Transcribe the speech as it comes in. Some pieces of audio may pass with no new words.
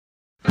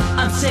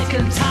I'm sick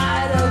and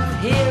tired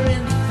of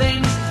hearing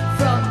things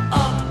from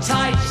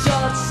uptight,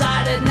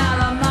 short-sighted,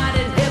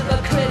 narrow-minded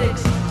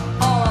hypocritics.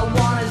 All I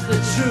want is the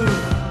truth.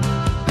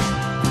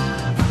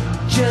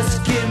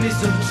 Just give me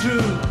some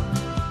truth.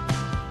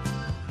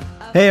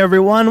 Hey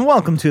everyone,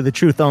 welcome to the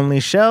Truth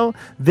Only Show.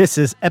 This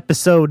is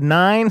episode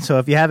 9, so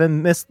if you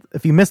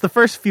missed the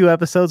first few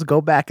episodes, go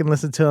back and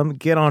listen to them,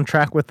 get on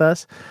track with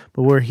us.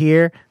 But we're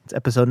here, it's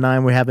episode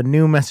 9, we have a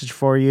new message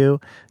for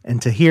you,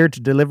 and to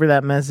deliver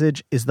that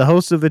message is the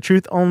host of the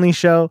Truth Only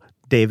Show,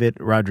 David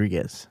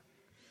Rodriguez.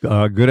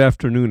 Good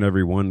afternoon,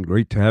 everyone.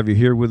 Great to have you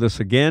here with us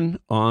again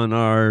on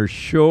our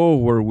show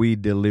where we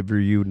deliver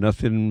you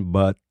nothing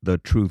but the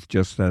truth,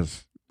 just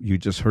as you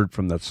just heard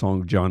from that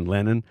song, John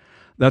Lennon.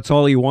 That's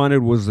all he wanted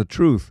was the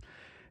truth.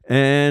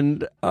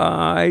 And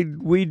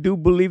we do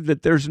believe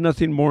that there's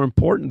nothing more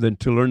important than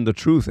to learn the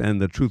truth. And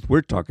the truth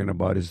we're talking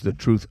about is the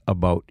truth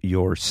about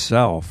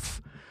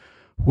yourself,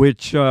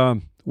 which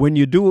when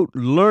you do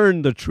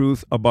learn the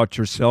truth about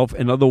yourself,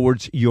 in other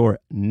words, your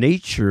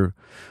nature,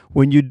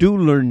 when you do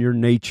learn your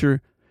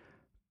nature,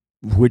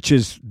 which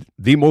is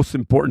the most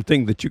important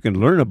thing that you can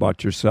learn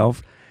about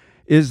yourself,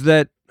 is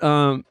that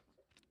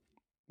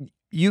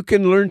you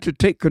can learn to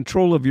take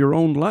control of your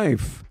own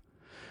life.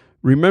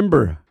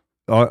 Remember,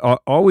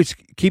 always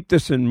keep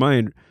this in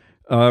mind.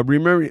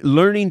 Remember,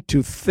 learning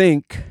to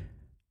think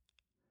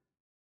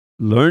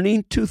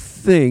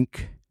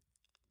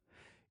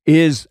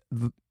is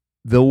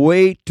the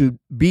way to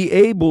be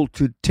able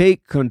to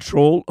take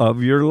control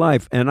of your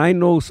life. And I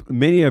know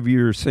many of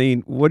you are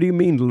saying, what do you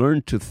mean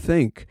learn to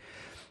think?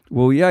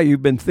 Well, yeah,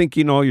 you've been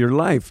thinking all your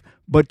life,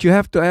 but you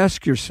have to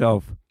ask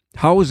yourself,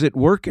 how is it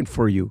working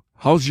for you?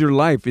 How's your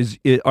life?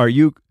 Are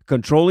you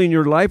controlling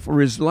your life,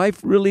 or is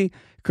life really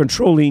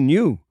controlling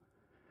you?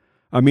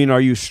 I mean,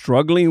 are you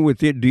struggling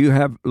with it? Do you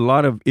have a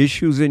lot of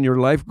issues in your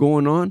life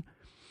going on?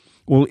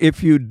 Well,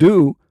 if you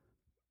do,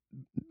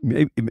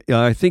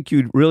 I think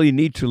you really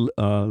need to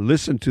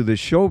listen to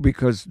this show,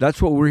 because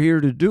that's what we're here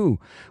to do.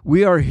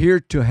 We are here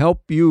to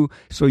help you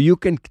so you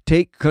can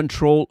take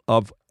control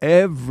of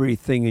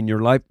everything in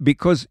your life,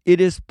 because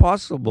it is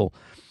possible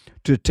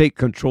to take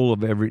control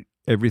of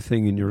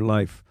everything in your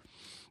life.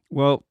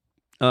 Well,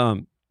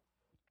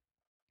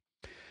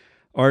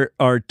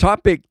 Our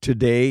topic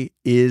today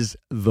is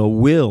the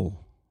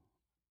will.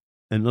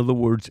 In other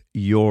words,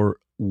 your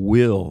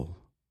will.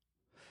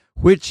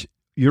 Which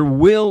your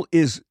will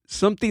is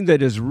something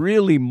that is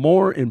really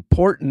more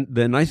important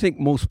than I think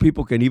most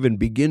people can even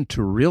begin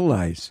to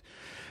realize.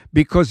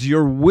 Because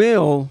your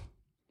will,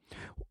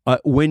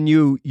 when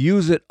you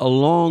use it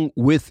along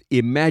with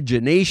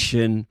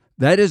imagination,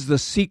 that is the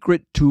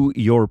secret to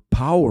your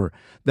power.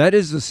 That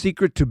is the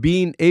secret to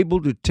being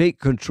able to take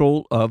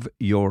control of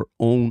your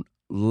own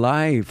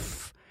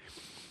life.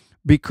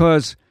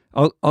 Because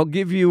I'll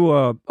give you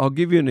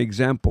an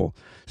example.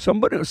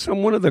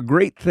 One of the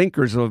great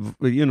thinkers of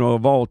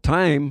all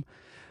time,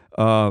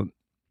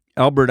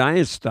 Albert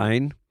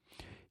Einstein,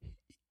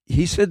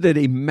 he said that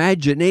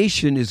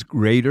imagination is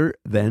greater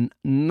than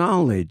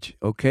knowledge.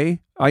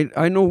 Okay,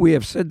 I know we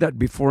have said that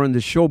before on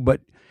the show,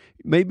 but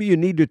maybe you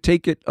need to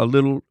take it a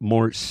little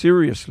more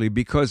seriously,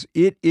 because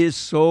it is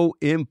so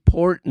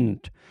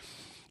important.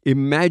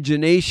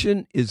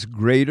 Imagination is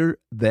greater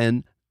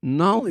than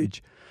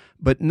knowledge.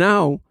 But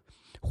now,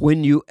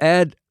 when you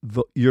add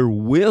your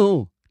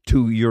will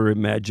to your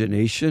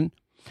imagination,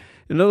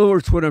 in other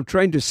words, what I'm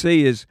trying to say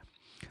is,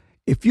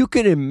 if you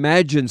can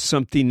imagine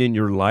something in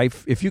your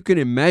life, if you can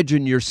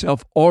imagine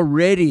yourself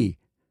already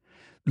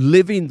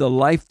living the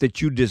life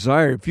that you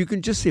desire, if you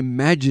can just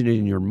imagine it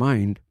in your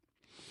mind,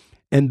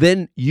 and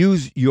then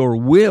use your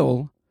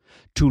will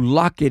to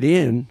lock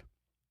in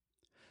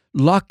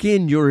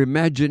your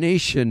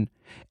imagination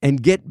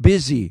and get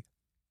busy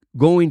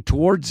going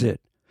towards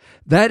it.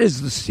 That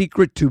is the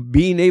secret to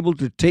being able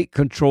to take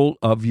control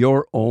of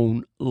your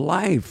own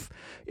life.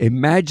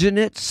 Imagine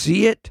it,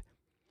 see it,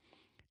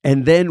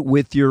 and then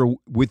with your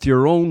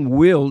own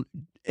will,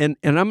 and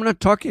I'm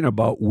not talking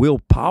about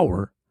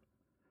willpower,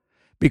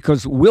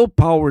 because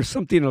willpower is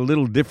something a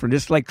little different.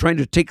 It's like trying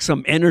to take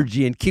some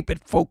energy and keep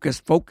it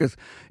focused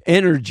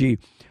energy.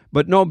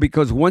 But no,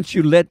 because once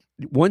you let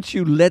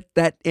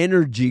that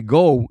energy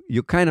go,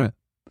 you kind of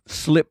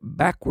slip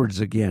backwards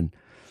again.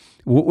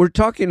 What we're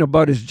talking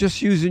about is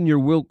just using your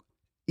will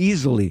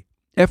easily,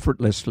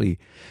 effortlessly.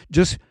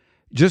 Just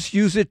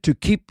use it to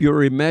keep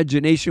your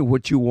imagination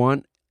what you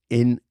want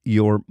in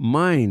your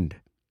mind.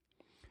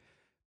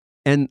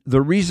 And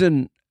the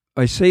reason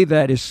I say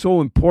that is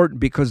so important,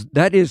 because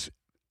that is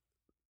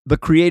the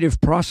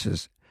creative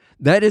process.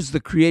 That is the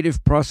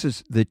creative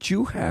process that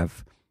you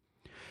have.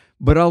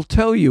 But I'll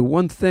tell you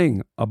one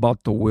thing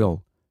about the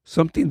will,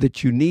 something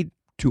that you need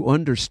to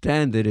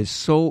understand that is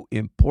so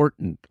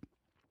important.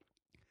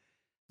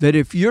 That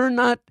if you're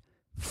not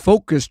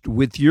focused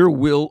with your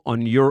will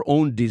on your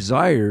own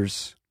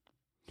desires,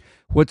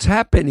 what's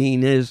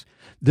happening is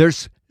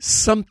there's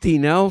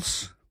something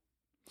else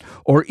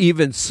or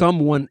even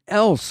someone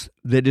else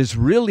that is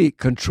really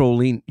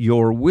controlling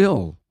your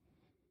will.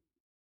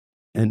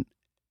 And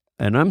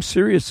and I'm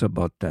serious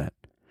about that.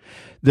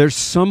 There's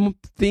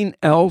something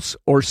else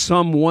or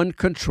someone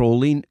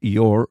controlling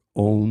your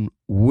own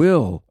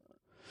will.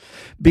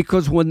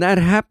 Because when that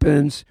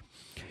happens,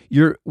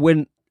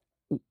 when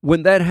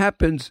that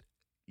happens,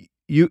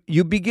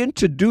 you begin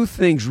to do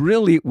things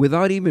really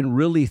without even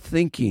really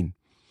thinking.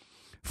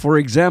 For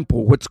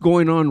example, what's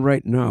going on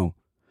right now?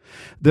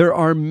 There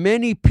are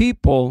many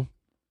people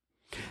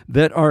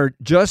that are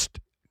just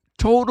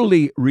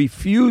totally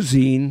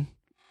refusing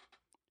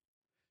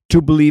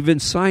to believe in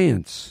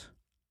science.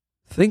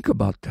 Think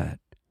about that.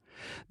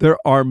 There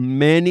are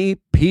many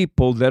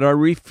people that are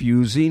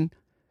refusing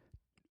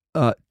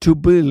to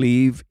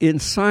believe in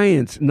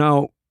science.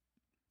 Now,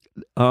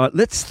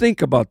 let's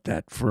think about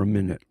that for a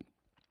minute.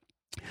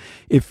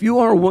 If you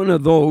are one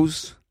of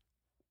those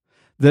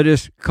that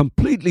is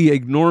completely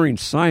ignoring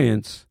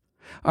science,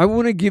 I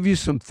want to give you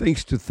some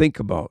things to think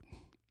about.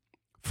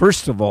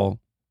 First of all,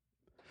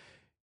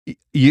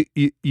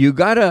 you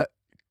got to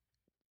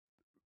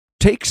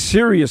take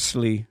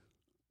seriously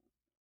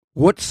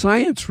what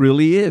science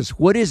really is.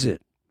 What is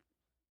it?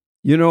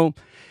 You know,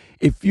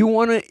 if you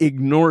want to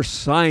ignore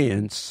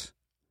science,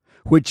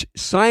 which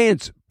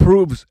science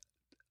proves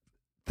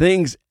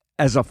things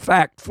as a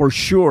fact for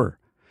sure.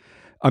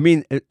 I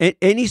mean,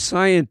 any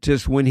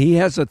scientist, when he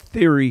has a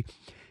theory,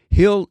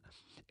 he'll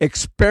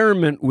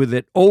experiment with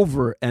it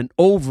over and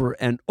over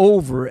and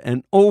over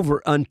and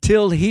over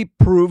until he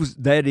proves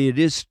that it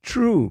is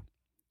true.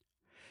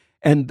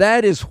 And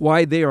that is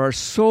why there are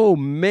so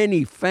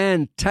many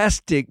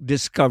fantastic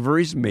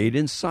discoveries made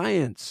in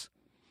science.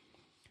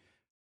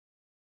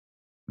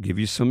 I'll give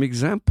you some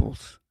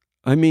examples.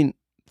 I mean,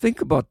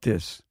 think about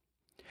this.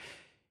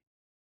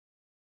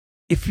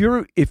 If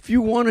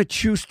you want to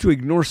choose to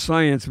ignore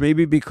science,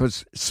 maybe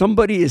because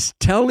somebody is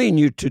telling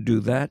you to do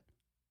that,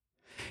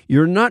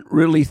 you're not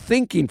really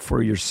thinking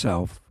for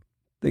yourself.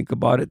 Think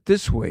about it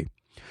this way.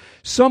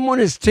 Someone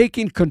is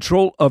taking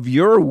control of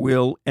your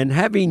will and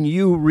having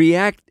you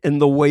react in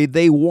the way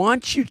they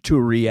want you to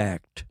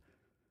react.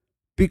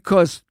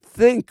 Because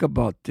think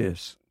about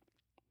this.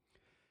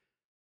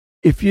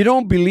 If you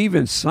don't believe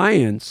in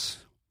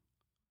science,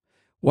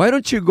 why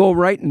don't you go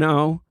right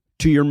now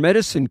to your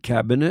medicine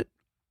cabinet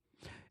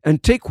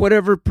and take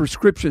whatever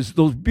prescriptions,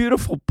 those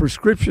beautiful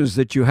prescriptions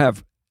that you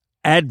have,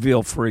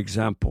 Advil, for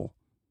example.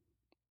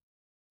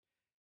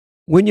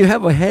 When you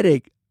have a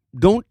headache,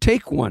 don't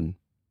take one.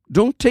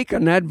 Don't take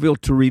an Advil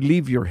to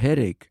relieve your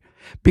headache,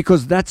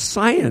 because that's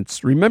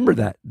science. Remember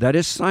that. That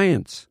is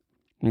science.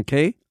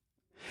 Okay?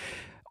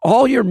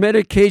 All your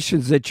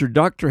medications that your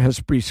doctor has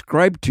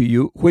prescribed to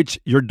you, which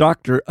your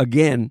doctor,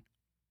 again,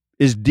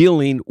 is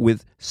dealing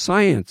with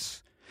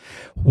science.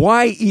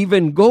 Why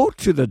even go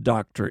to the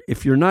doctor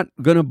if you're not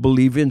going to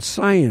believe in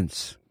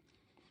science?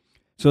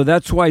 So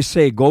that's why I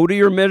say go to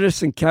your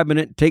medicine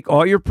cabinet, take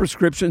all your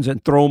prescriptions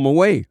and throw them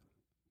away,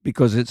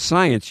 because it's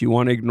science. You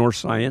want to ignore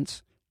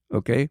science?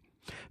 Okay.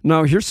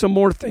 Now, here's some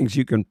more things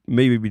you can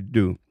maybe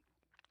do.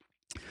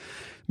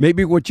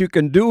 Maybe what you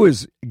can do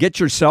is get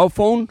your cell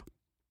phone,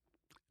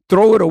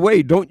 throw it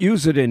away. Don't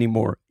use it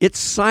anymore. It's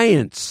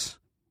science.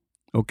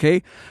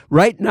 Okay?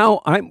 Right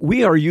now,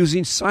 we are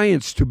using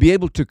science to be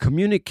able to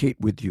communicate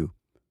with you.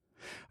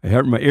 I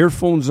have my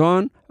earphones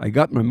on. I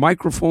got my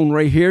microphone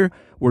right here.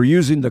 We're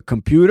using the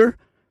computer.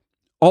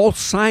 All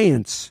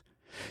science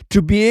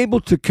to be able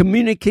to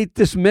communicate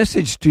this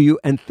message to you.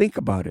 And think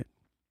about it.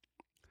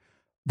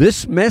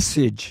 This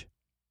message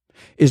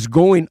is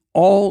going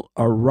all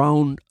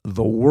around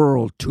the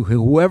world to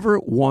whoever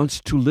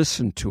wants to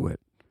listen to it.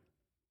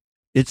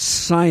 It's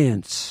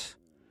science.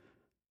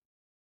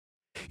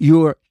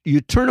 You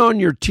turn on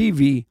your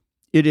TV,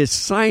 it is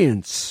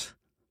science.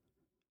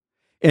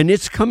 And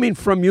it's coming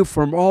from you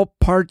from all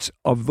parts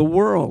of the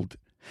world.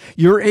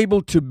 You're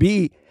able to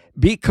be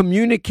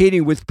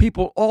communicating with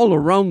people all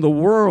around the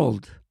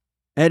world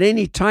at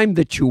any time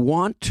that you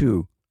want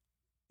to.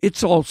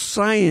 It's all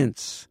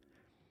science.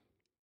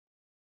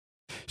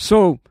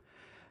 So,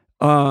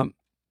 I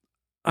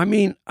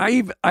mean,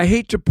 I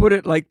hate to put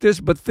it like this,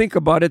 but think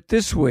about it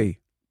this way.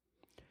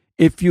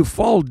 If you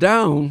fall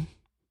down,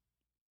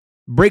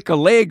 break a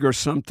leg or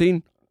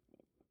something,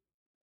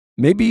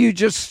 maybe you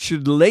just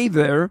should lay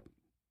there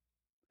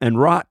and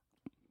rot.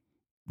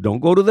 Don't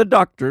go to the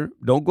doctor.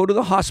 Don't go to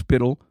the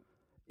hospital.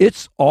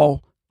 It's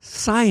all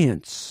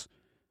science.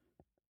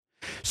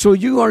 So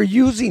you are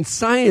using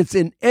science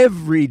in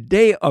every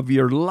day of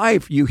your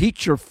life. You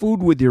heat your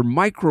food with your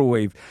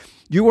microwave.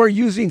 You are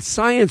using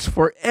science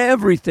for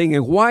everything.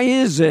 And why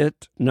is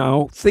it?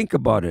 Now, think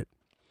about it.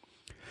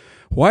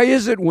 Why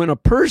is it when a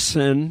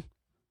person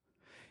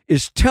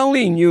is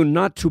telling you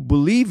not to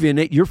believe in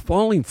it, you're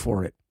falling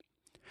for it?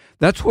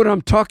 That's what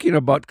I'm talking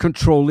about,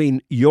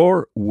 controlling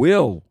your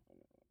will.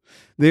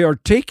 They are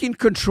taking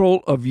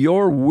control of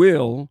your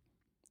will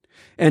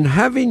and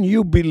having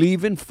you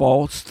believe in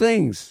false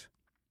things.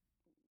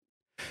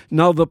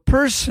 Now, the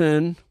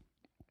person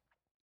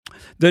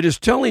that is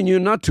telling you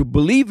not to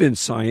believe in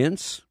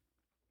science,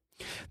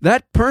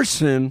 that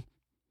person,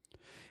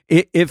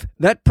 if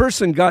that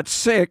person got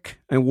sick,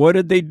 and what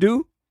did they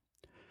do?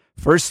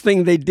 First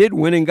thing they did,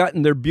 went and got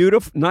in their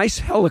beautiful, nice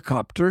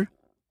helicopter,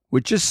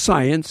 which is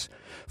science,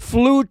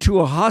 flew to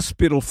a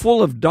hospital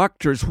full of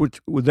doctors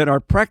that are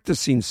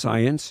practicing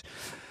science,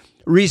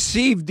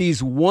 received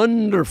these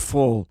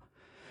wonderful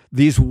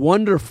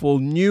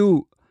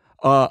new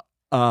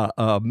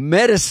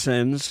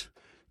medicines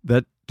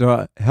that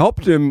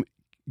helped him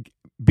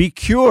be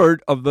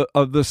cured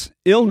of this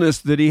illness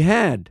that he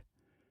had.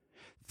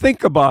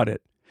 Think about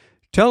it.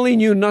 Telling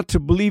you not to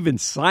believe in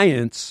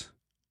science,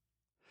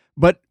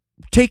 but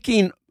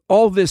taking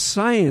all this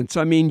science,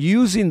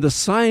 using the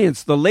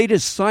science, the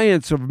latest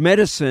science of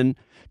medicine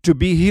to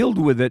be healed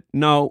with it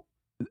now,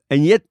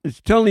 and yet it's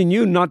telling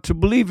you not to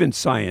believe in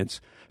science.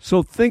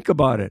 So think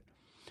about it.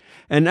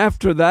 And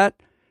after that,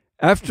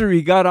 after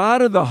he got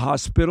out of the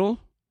hospital,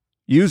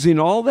 using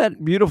all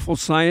that beautiful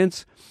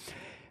science,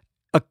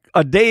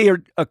 a day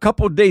or a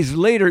couple of days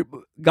later,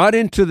 got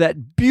into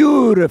that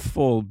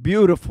beautiful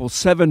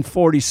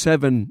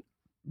 747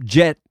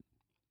 jet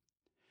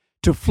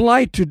to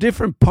fly to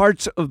different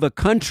parts of the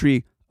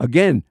country.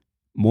 Again,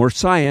 more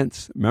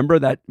science. Remember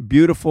that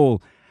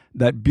beautiful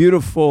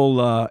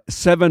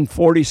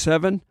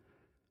 747?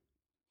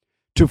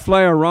 To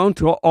fly around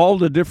to all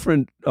the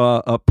different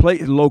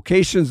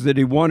locations that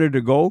he wanted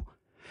to go.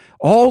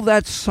 All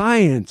that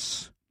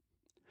science.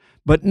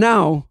 But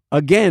now,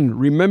 again,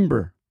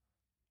 remember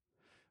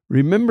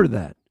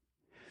that.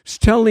 It's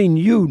telling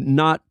you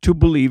not to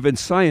believe in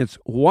science.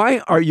 Why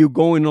are you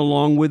going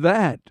along with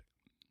that?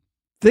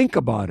 Think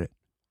about it.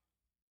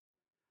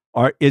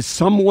 Is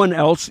someone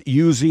else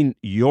using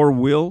your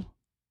will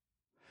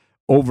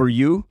over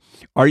you?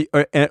 I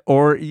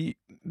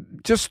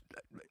just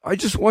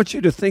want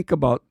you to think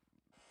about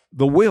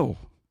the will.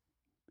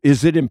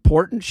 Is it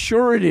important?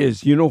 Sure it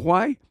is. You know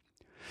why?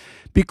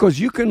 Because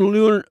you can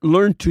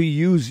learn to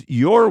use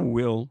your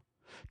will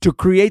to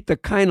create the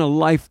kind of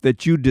life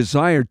that you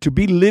desire, to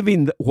be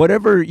living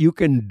whatever you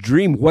can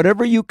dream,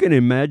 whatever you can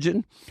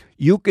imagine.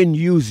 You can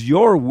use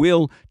your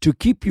will to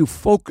keep you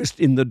focused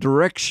in the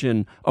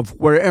direction of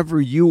wherever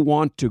you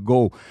want to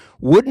go.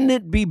 Wouldn't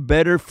it be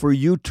better for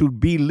you to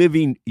be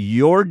living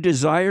your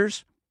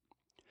desires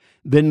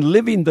than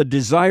living the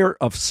desire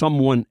of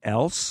someone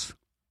else?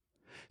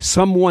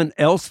 Someone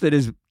else that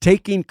is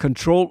taking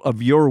control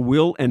of your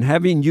will and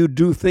having you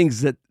do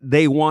things that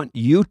they want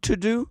you to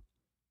do?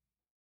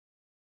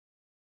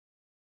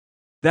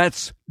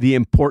 That's the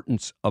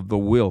importance of the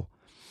will.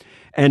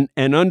 And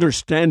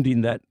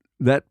understanding that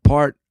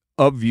part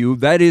of you,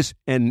 that is,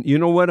 and you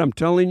know what I'm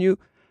telling you?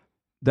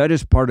 That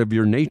is part of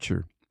your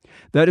nature.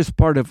 That is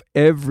part of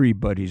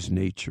everybody's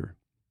nature.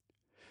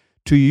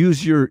 To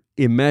use your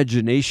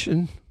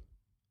imagination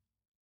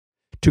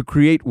to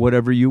create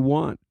whatever you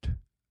want,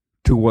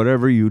 to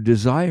whatever you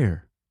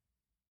desire.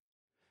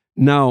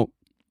 Now,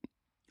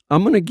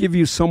 I'm going to give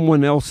you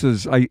someone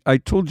else's, I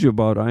told you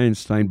about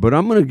Einstein, but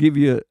I'm going to give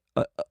you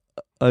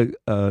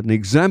an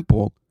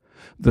example,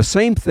 the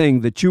same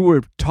thing that you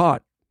were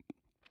taught.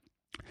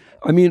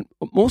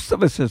 Most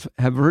of us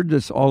have heard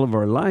this all of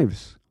our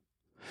lives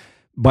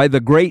by the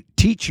great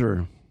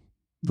teacher,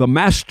 the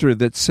master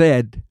that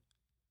said,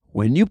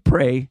 when you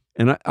pray,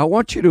 and I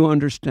want you to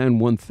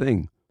understand one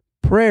thing,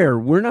 prayer,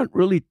 we're not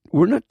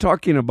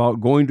talking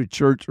about going to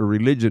church or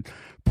religion.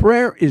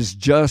 Prayer is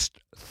just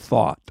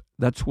thought.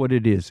 That's what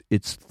it is.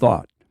 It's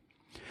thought.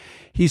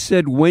 He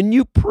said, when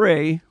you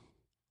pray,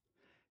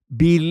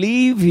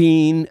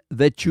 believing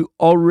that you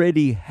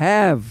already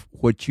have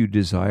what you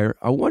desire.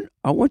 I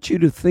want you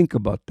to think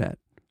about that.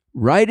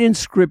 Right in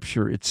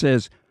Scripture, it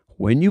says,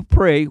 when you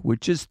pray,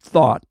 which is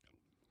thought,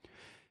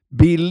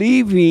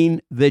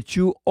 believing that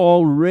you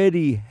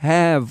already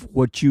have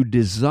what you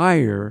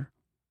desire,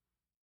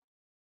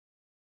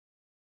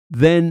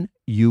 then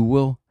you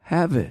will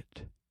have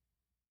it.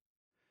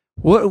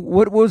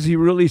 What was he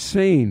really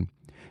saying?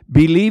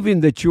 Believing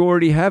that you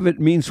already have it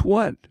means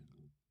what?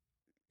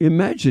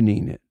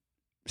 Imagining it.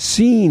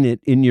 Seeing it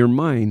in your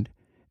mind,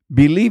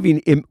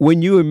 believing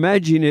when you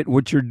imagine it,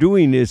 what you're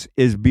doing is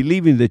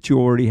believing that you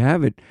already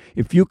have it.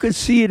 If you can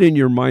see it in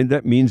your mind,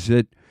 that means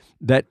that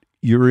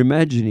you're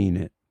imagining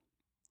it.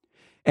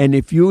 And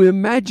if you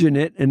imagine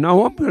it, and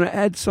now I'm going to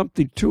add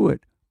something to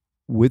it,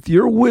 with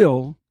your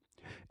will,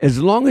 as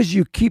long as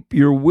you keep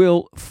your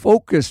will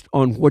focused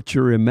on what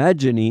you're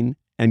imagining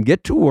and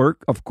get to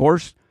work, of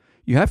course,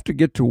 you have to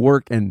get to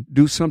work and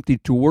do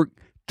something to work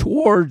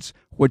towards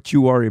what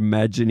you are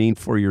imagining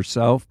for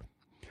yourself.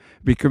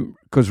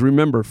 Because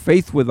remember,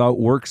 faith without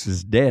works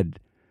is dead.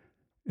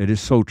 It is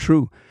so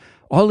true.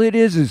 All it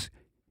is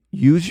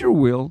use your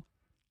will,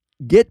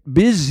 get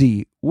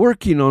busy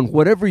working on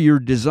whatever you're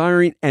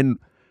desiring, and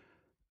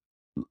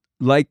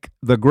like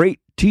the great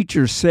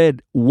teacher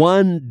said,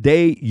 one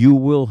day you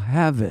will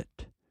have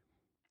it.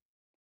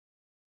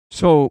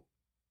 So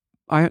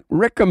I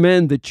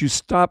recommend that you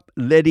stop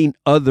letting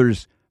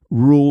others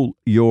rule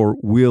your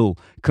will,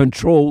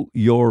 control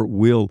your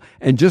will,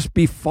 and just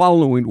be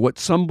following what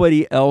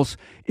somebody else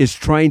is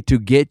trying to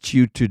get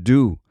you to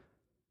do.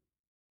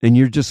 And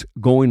you're just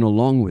going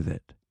along with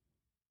it.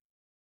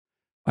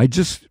 I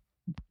just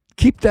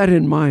keep that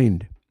in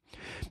mind.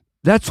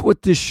 That's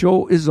what this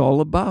show is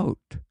all about.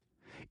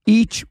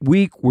 Each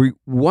week, we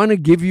want to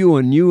give you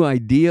a new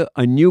idea,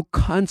 a new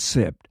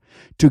concept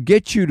to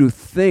get you to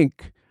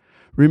think.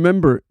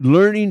 Remember,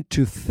 learning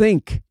to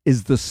think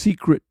is the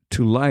secret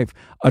to life.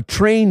 A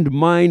trained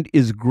mind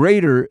is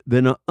greater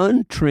than an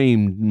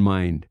untrained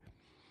mind.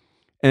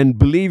 And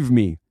believe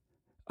me,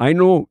 I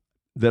know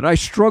that I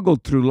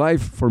struggled through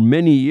life for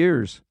many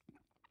years,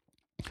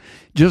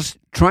 just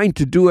trying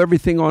to do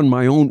everything on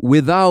my own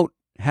without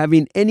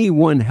having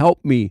anyone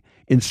help me,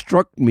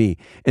 instruct me,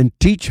 and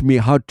teach me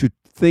how to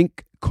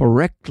think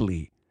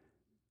correctly.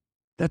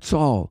 That's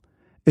all.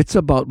 It's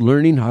about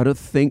learning how to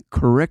think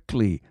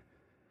correctly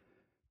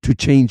to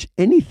change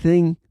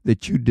anything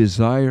that you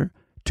desire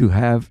to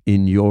have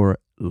in your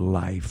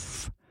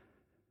life.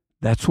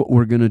 That's what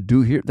we're going to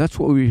do here. That's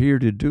what we're here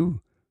to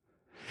do.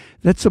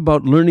 That's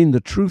about learning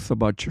the truth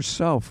about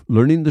yourself,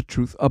 learning the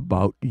truth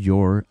about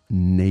your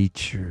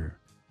nature.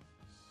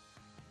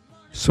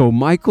 So,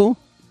 Michael,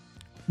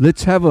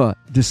 let's have a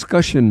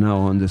discussion now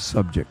on this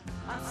subject.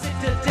 I'm sick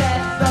to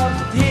death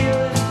of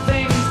hearing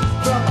things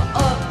from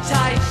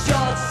uptight,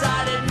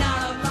 short-sighted,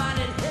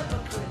 narrow-minded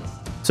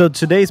hypocrites. So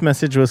today's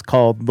message was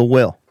called The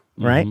Will,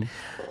 right?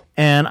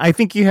 And I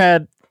think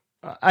I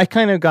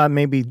kind of got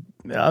maybe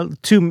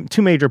two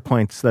major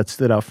points that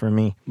stood out for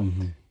me.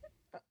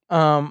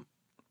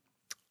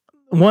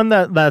 One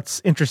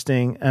that's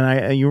interesting,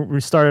 and you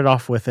started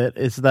off with it,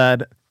 is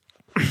that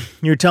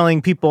you're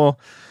telling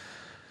people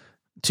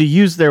to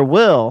use their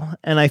will,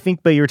 and I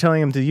think, but you're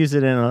telling them to use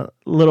it in a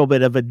little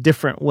bit of a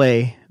different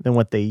way than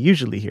what they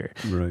usually hear.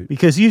 Right.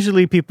 Because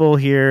usually people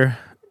hear,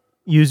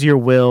 use your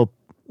will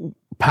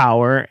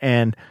power,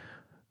 and,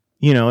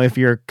 you know, if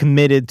you're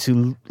committed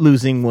to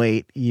losing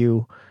weight,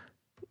 you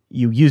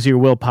use your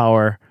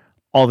willpower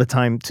all the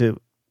time to,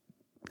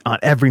 on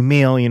every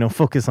meal, you know,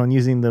 focus on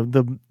using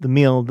the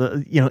meal,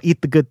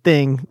 eat the good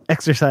thing,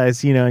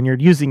 exercise, you know, and you're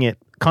using it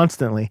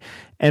constantly.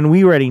 And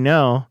we already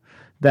know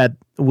that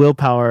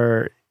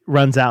willpower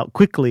runs out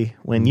quickly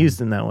when used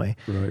in that way.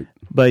 Right.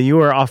 But you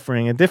are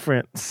offering a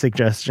different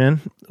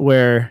suggestion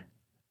where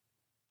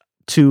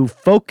to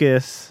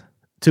focus,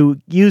 to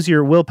use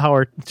your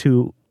willpower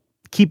to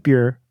keep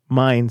your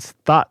mind's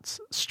thoughts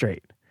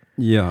straight.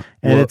 Yeah.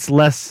 And it's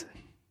less,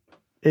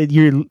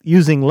 you're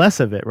using less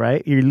of it,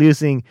 right?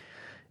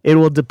 It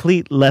will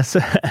deplete less,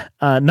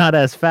 not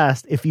as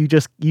fast if you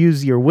just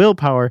use your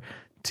willpower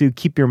to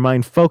keep your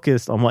mind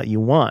focused on what you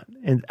want,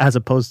 and as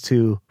opposed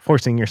to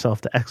forcing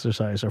yourself to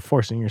exercise or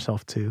forcing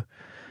yourself to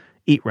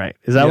eat right.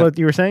 Is that what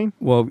you were saying?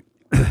 Well,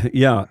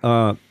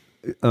 yeah.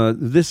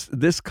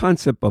 This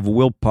concept of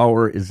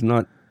willpower is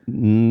not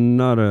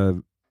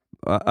a.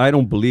 I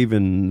don't believe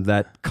in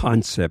that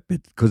concept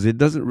because it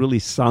doesn't really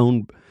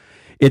sound.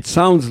 It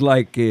sounds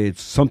like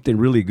it's something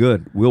really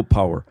good,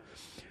 willpower.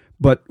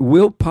 But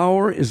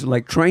willpower is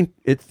like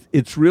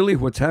it's really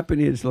what's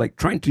happening is like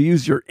trying to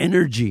use your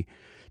energy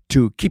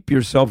to keep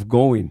yourself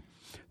going.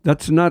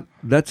 That's not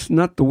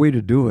the way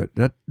to do it.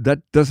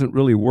 That doesn't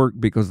really work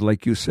because,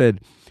 like you said,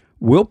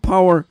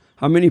 willpower,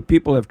 how many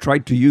people have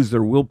tried to use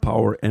their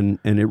willpower and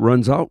it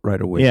runs out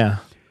right away? Yeah.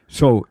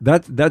 So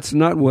that's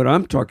not what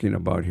I'm talking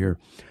about here.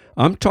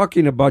 I'm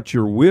talking about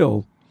your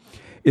will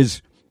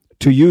is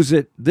to use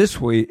it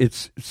this way.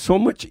 It's so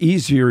much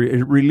easier.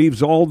 It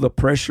relieves all the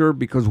pressure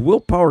because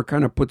willpower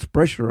kind of puts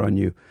pressure on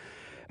you.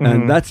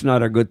 And that's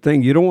not a good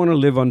thing. You don't want to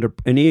live under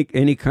any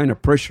kind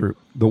of pressure.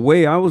 The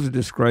way I was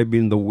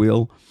describing the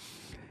will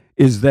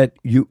is that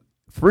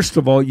first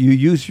of all, you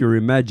use your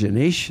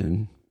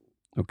imagination,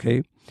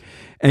 okay?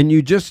 And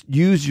you just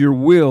use your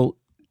will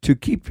to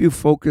keep you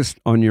focused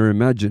on your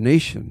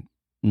imagination,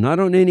 not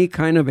on any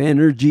kind of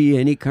energy,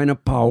 any kind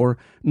of power.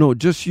 No,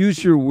 just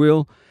use your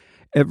will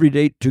every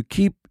day to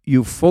keep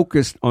you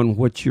focused on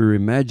what you're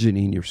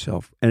imagining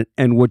yourself.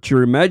 And what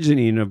you're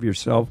imagining of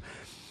yourself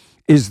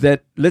is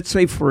that, let's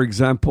say, for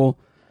example,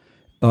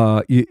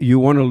 you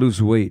want to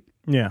lose weight.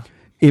 Yeah.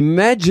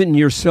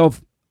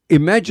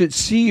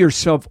 See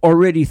yourself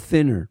already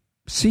thinner.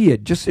 See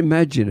it. Just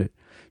imagine it.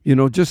 You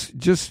know, just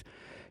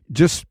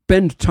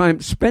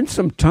spend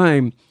some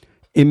time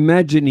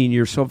imagining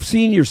yourself,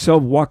 seeing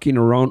yourself walking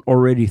around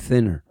already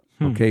thinner.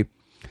 Okay.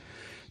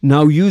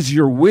 Now use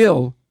your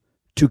will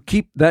to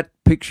keep that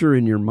picture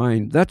in your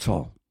mind. That's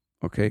all.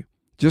 Okay.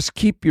 Just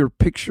keep your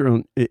picture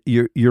on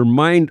your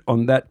mind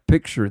on that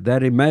picture,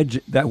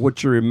 that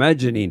what you're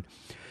imagining.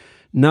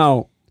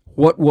 Now,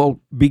 what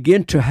will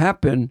begin to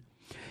happen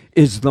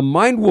is the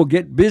mind will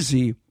get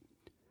busy,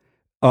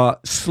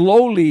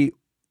 slowly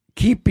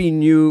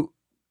keeping you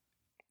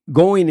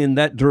going in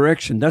that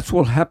direction. That's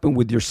what will happen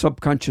with your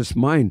subconscious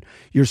mind.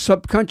 Your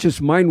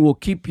subconscious mind will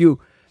keep you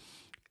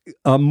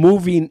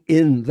moving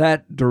in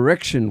that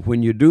direction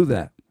when you do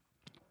that.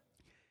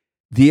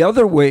 The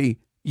other way,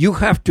 you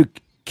have to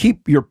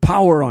keep your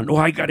power on. Oh,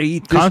 I got to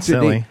eat this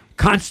today.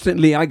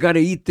 Constantly, I got to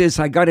eat this.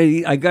 I got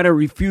to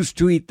refuse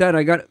to eat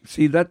that.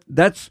 See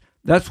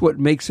that's what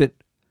makes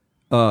it.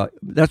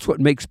 That's what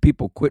makes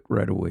people quit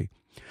right away.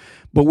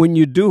 But when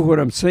you do what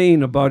I'm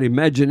saying about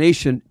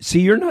imagination, see,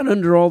 you're not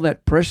under all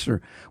that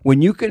pressure.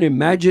 When you can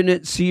imagine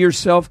it, see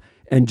yourself,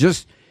 and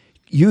just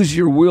use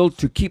your will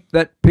to keep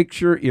that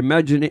picture,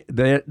 imagine it,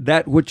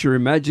 that what you're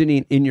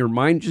imagining in your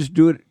mind, just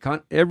do it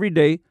every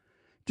day.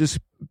 Just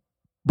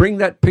bring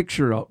that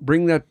picture out.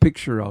 Bring that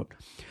picture out.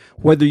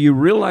 Whether you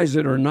realize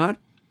it or not,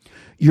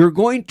 you're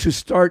going to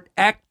start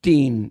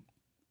acting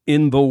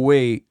in the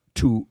way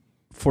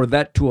for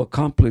that to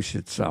accomplish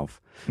itself.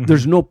 Mm-hmm.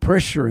 There's no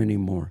pressure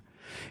anymore.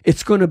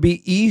 It's going to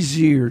be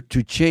easier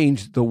to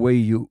change the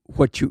way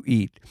what you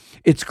eat.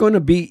 It's going to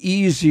be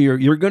easier.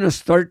 You're going to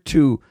start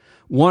to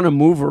want to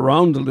move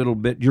around a little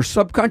bit. Your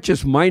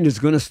subconscious mind is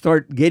going to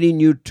start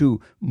getting you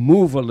to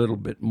move a little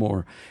bit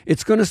more.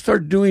 It's going to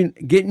start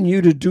getting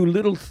you to do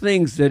little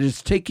things that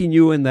is taking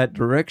you in that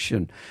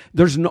direction.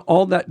 There isn't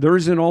all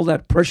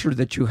that pressure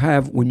that you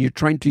have when you're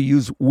trying to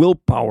use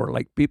willpower,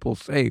 like people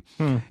say.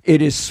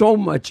 It is so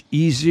much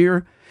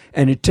easier,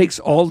 and it takes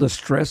all the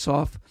stress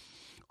off,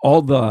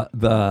 all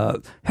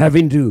the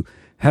having to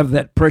have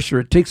that pressure.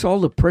 It takes all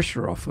the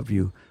pressure off of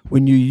you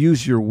when you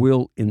use your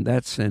will in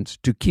that sense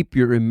to keep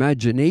your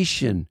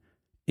imagination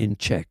in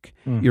check,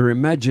 your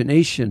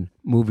imagination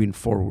moving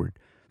forward.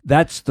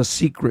 That's the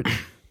secret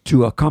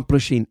to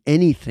accomplishing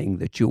anything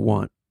that you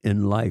want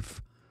in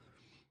life.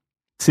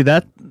 See,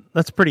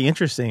 that's pretty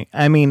interesting.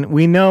 I mean,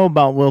 we know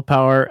about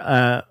willpower.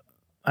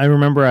 I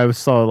remember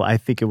I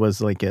think it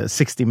was like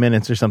 60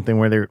 Minutes or something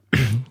where they're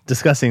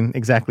discussing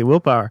exactly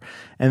willpower.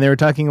 And they were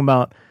talking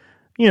about,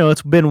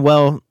 it's been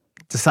well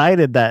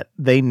decided that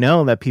they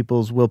know that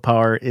people's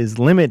willpower is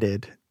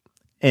limited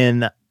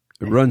and it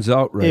runs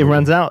out. It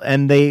runs out.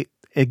 And they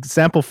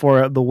example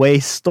for the way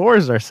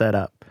stores are set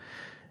up.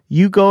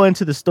 You go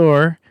into the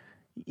store,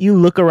 you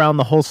look around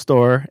the whole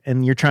store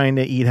and you're trying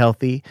to eat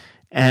healthy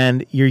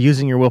and you're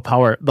using your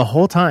willpower the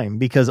whole time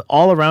because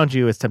all around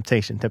you is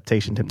temptation,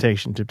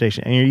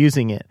 and you're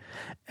using it.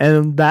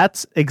 And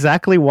that's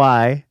exactly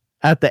why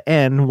at the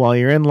end, while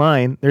you're in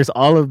line, there's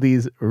all of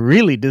these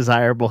really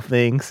desirable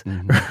things,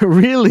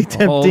 really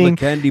tempting all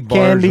the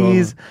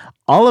candies.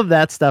 All of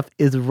that stuff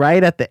is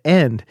right at the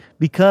end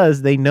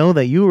because they know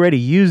that you already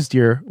used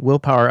your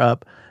willpower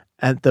up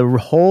at the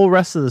whole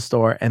rest of the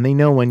store, and they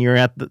know when you're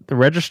at the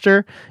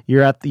register,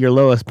 you're at your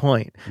lowest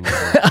point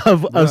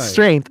of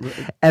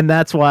strength, and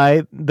that's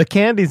why the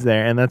candy's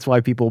there, and that's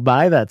why people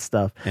buy that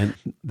stuff. And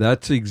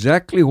that's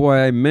exactly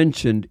why I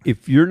mentioned,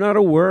 if you're not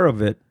aware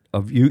of it,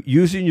 of you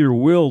using your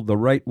will the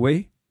right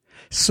way,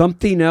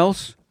 something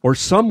else or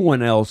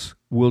someone else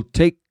will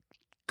take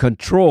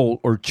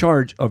control or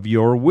charge of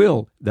your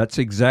will. That's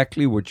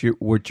exactly what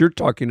you're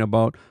talking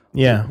about.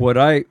 Yeah. What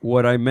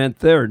I meant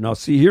there. Now,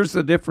 see, here's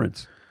the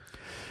difference.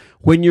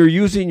 When you're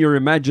using your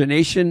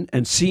imagination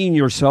and seeing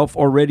yourself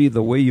already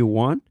the way you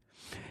want,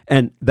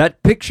 and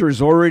that picture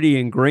is already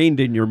ingrained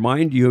in your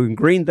mind, you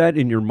ingrained that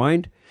in your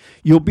mind,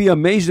 you'll be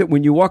amazed that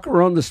when you walk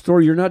around the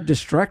store, you're not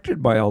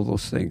distracted by all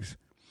those things.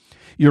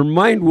 Your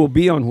mind will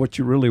be on what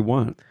you really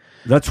want.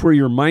 That's where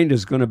your mind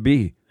is going to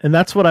be. And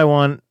that's what I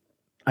want,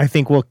 I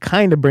think, will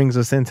kind of brings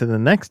us into the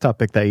next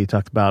topic that you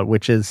talked about,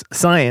 which is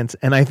science.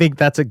 And I think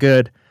that's a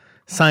good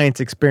science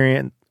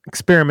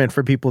experiment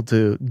for people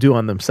to do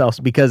on themselves,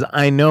 because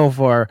I know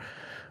for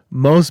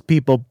most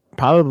people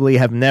probably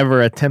have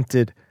never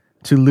attempted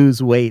to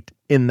lose weight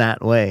in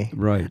that way.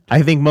 Right.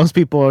 I think most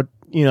people,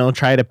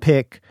 try to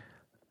pick,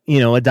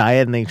 a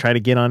diet and they try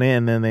to get on it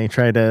and then they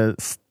try to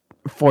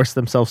force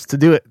themselves to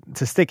do it,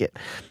 to stick it.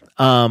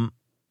 Now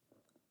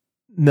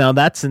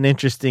that's an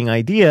interesting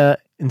idea.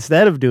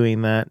 Instead of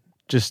doing that,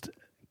 just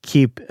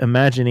keep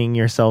imagining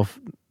yourself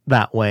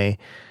that way,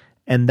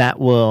 and that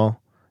will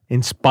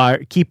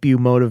keep you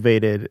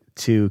motivated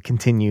to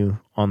continue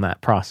on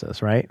that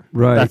process, right?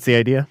 Right. That's the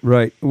idea?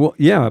 Right. Well,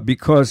 yeah,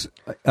 because,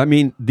 I'm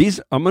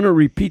going to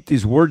repeat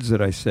these words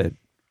that I said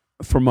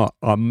from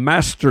a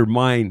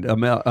mastermind,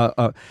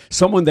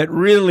 someone that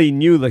really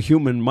knew the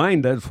human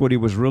mind. That's what he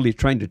was really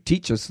trying to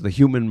teach us, the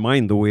human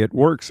mind, the way it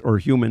works, or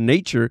human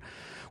nature.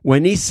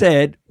 When he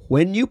said,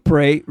 when you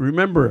pray,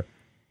 remember,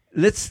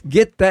 let's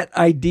get that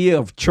idea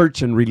of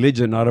church and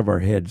religion out of our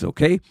heads,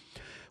 okay?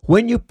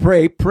 When you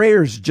pray,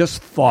 prayer is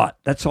just thought.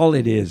 That's all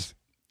it is.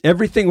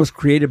 Everything was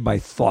created by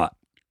thought,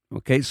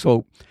 okay?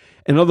 So,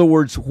 in other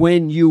words,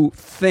 when you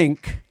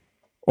think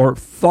or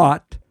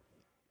thought,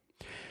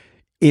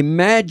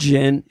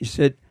 imagine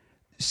that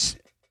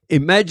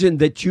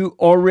you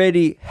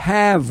already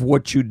have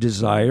what you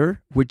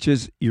desire, which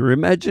is your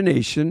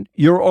imagination.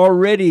 You're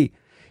already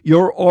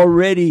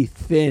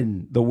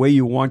thin the way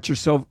you want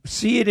yourself.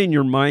 See it in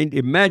your mind,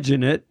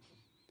 imagine it.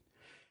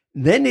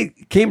 Then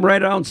it came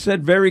right out and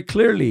said very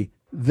clearly,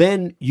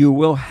 then you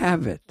will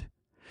have it.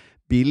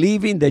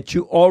 Believing that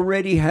you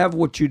already have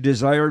what you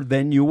desire,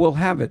 then you will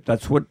have it.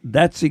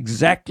 That's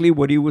exactly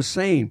what he was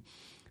saying.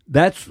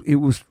 It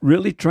was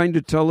really trying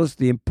to tell us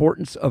the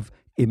importance of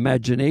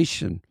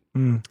imagination.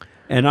 And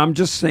I'm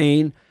just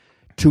saying,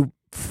 to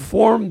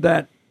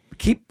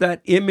keep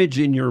that image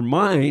in your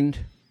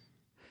mind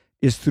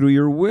is through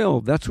your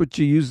will. That's what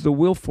you use the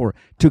will for,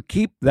 to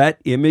keep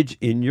that image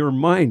in your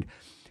mind.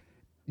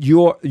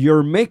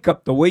 your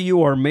makeup, the way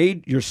you are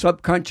made, your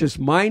subconscious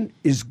mind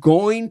is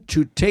going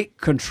to take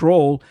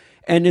control,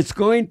 and it's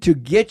going to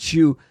get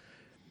you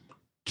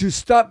to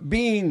stop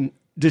being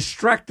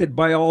distracted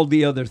by all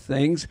the other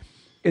things.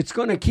 It's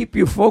going to keep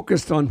you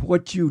focused on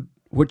what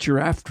you're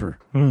after.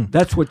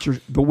 That's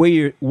the way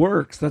it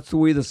works. That's the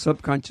way the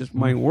subconscious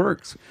mind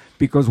works.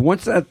 Because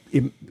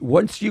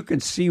once you can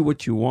see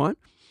what you want,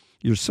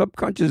 your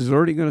subconscious is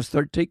already going to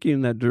start taking you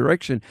in that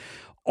direction.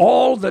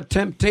 All the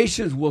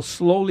temptations will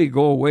slowly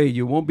go away.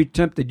 You won't be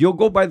tempted. You'll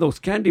go by those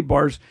candy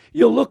bars.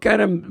 You'll look at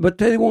them, but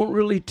they won't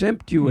really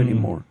tempt you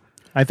anymore.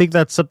 I think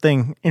that's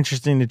something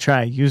interesting to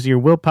try. Use your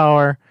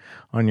willpower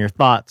on your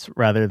thoughts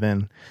rather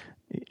than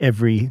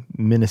every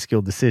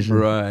minuscule decision.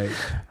 Right.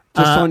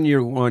 Just on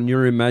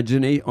your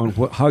imagination, on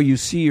how you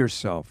see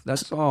yourself.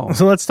 That's all.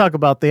 So let's talk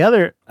about the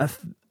other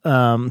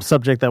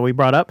subject that we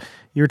brought up.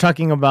 You were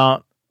talking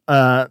about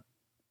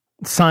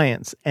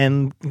science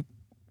and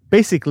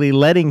basically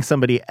letting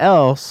somebody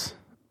else,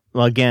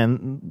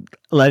 letting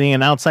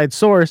an outside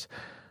source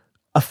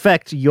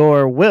affect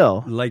your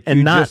will,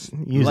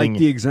 using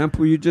the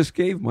example you just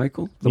gave,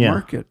 Michael. The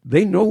market,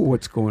 they know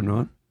what's going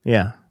on.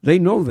 Yeah, they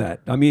know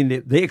that. I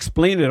mean, they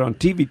explain it on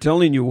TV,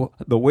 telling you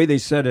the way they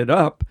set it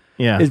up.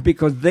 Is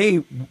because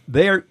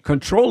they're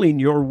controlling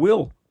your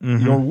will,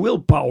 your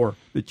willpower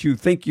that you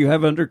think you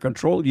have under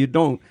control. You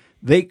don't.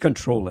 They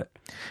control it.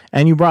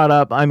 And you brought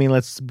up,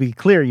 let's be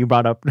clear, you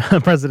brought up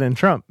President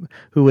Trump,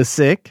 who was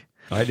sick.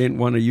 I didn't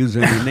want to use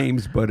any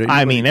names, but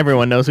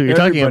everyone knows who you're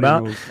talking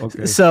about. Knows.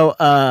 Okay.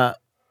 So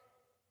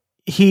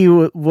he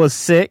was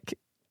sick,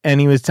 and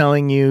he was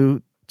telling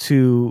you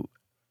to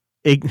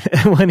he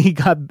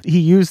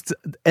used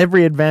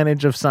every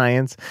advantage of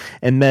science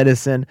and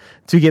medicine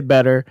to get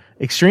better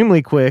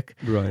extremely quick,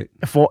 right?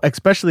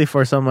 Especially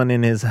for someone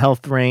in his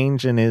health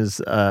range and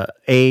his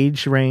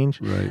age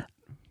range,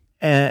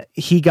 right?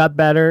 He got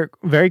better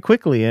very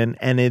quickly,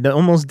 and it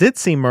almost did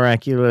seem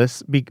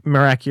miraculous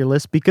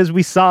because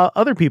we saw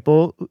other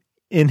people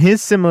in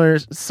his similar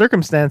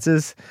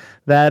circumstances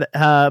that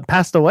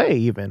passed away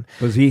even.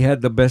 Because he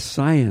had the best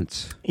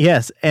science.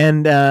 Yes,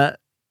 and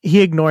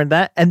he ignored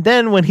that. And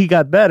then when he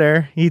got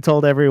better, he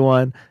told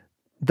everyone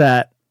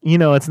that,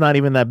 it's not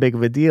even that big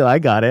of a deal. I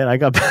got it. I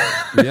got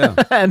better. Yeah.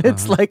 And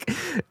it's like,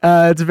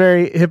 it's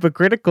very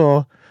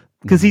hypocritical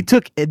because he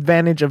took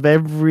advantage of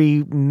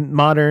every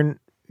modern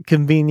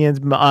convenience,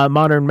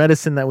 modern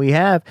medicine that we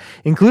have,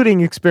 including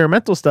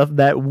experimental stuff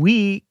that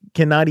we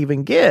cannot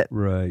even get.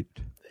 Right.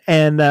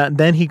 And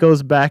then he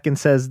goes back and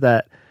says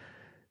that,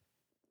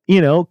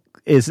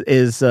 is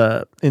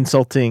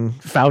insulting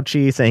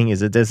Fauci, saying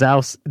he's a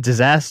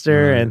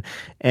disaster,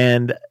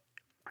 right.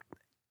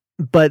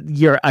 But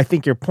I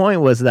think your point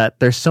was that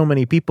there's so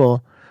many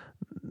people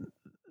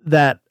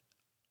that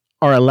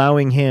are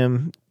allowing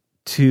him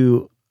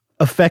to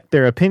affect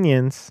their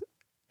opinions,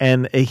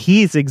 and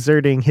he's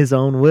exerting his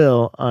own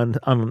will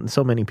on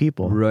so many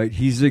people. Right.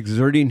 He's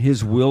exerting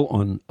his will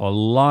on a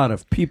lot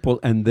of people,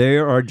 and they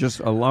are just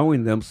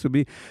allowing them to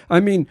be.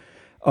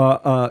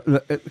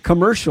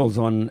 Commercials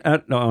on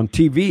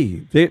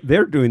TV,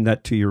 they're doing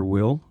that to your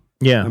will.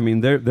 Yeah.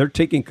 They're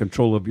taking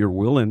control of your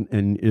will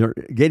and they're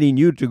getting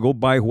you to go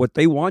buy what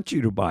they want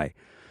you to buy.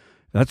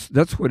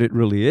 That's what it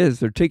really is.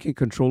 They're taking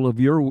control of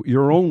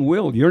your own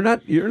will. You're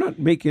not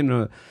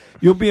making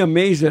you'll be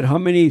amazed at how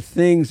many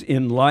things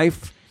in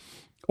life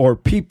or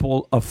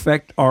people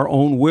affect our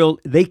own will.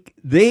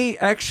 They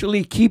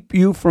actually keep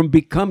you from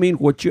becoming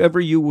what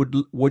you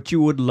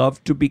would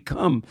love to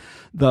become.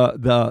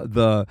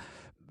 The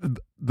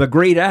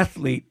great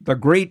athlete, the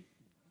great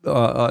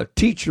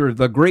teacher,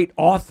 the great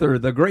author,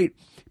 the great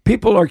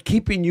people are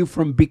keeping you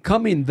from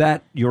becoming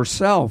that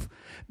yourself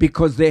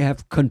because they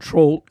have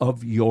control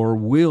of your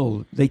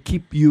will. They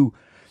keep you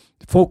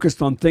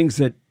focused on things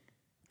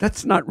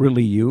that's not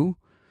really you.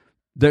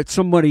 That's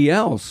somebody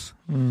else.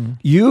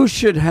 You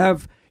should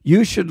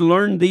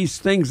learn these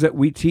things that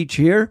we teach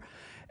here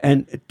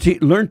and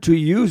learn to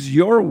use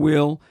your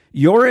will,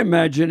 your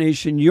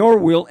imagination, your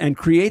will, and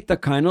create the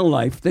kind of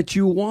life that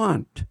you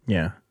want.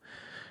 Yeah.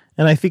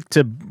 And I think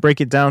to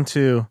break it down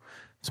to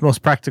its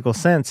most practical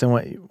sense,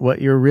 and what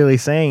you're really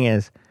saying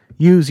is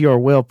use your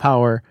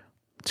willpower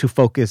to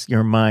focus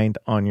your mind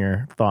on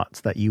your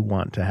thoughts that you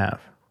want to have.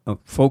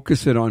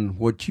 Focus it on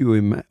what you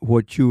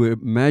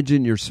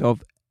imagine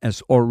yourself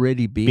as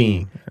already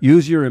being.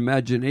 Use your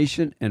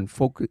imagination and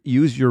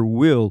use your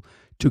will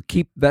to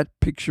keep that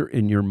picture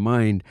in your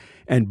mind.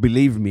 And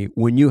believe me,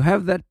 when you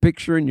have that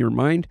picture in your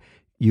mind,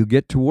 you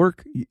get to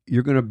work,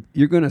 you're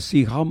gonna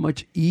see how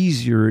much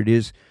easier it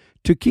is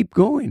to keep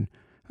going.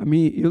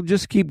 You'll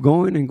just keep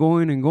going and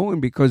going and going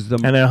because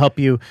and it'll help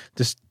you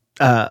just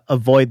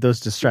avoid those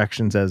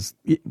distractions as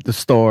the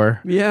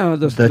store,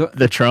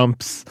 the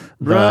Trumps,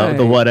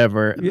 the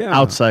whatever,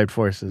 outside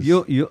forces.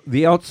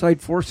 The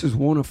outside forces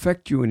won't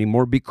affect you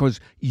anymore because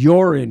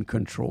you're in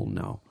control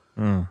now.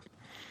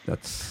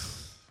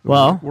 That's the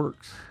way it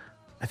works.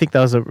 I think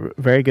that was a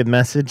very good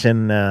message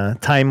and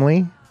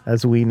timely,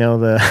 as we know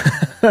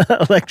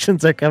the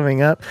elections are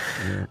coming up.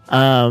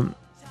 Yeah.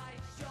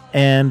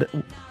 And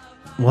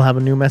we'll have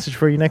a new message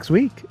for you next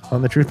week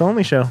on the Truth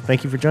Only Show.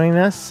 Thank you for joining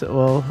us.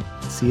 We'll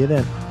see you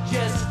then.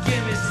 Just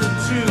give me some